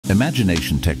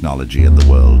Imagination technology and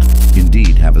the world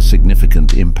indeed have a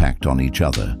significant impact on each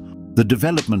other. The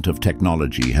development of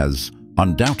technology has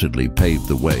undoubtedly paved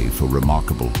the way for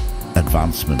remarkable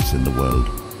advancements in the world.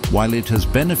 While it has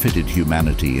benefited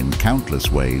humanity in countless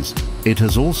ways, it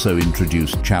has also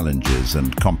introduced challenges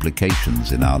and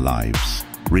complications in our lives,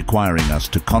 requiring us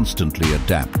to constantly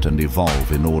adapt and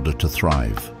evolve in order to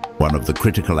thrive. One of the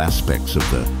critical aspects of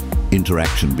the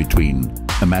interaction between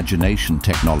imagination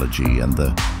technology and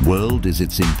the world is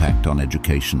its impact on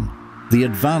education. The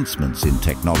advancements in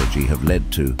technology have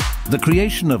led to the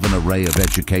creation of an array of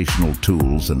educational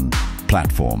tools and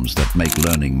platforms that make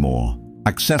learning more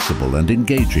accessible and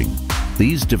engaging.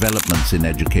 These developments in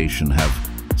education have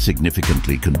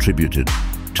significantly contributed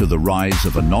to the rise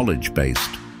of a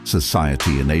knowledge-based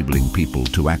society, enabling people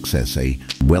to access a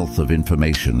wealth of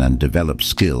information and develop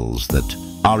skills that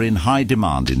are in high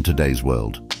demand in today's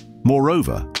world.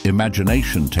 Moreover,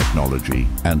 imagination technology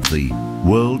and the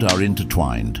world are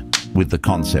intertwined with the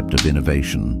concept of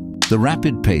innovation. The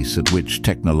rapid pace at which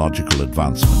technological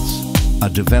advancements are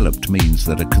developed means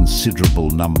that a considerable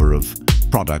number of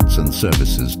products and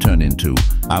services turn into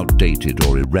outdated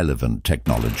or irrelevant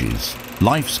technologies.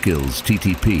 Life skills,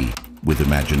 TTP, with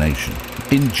imagination.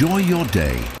 Enjoy your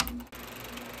day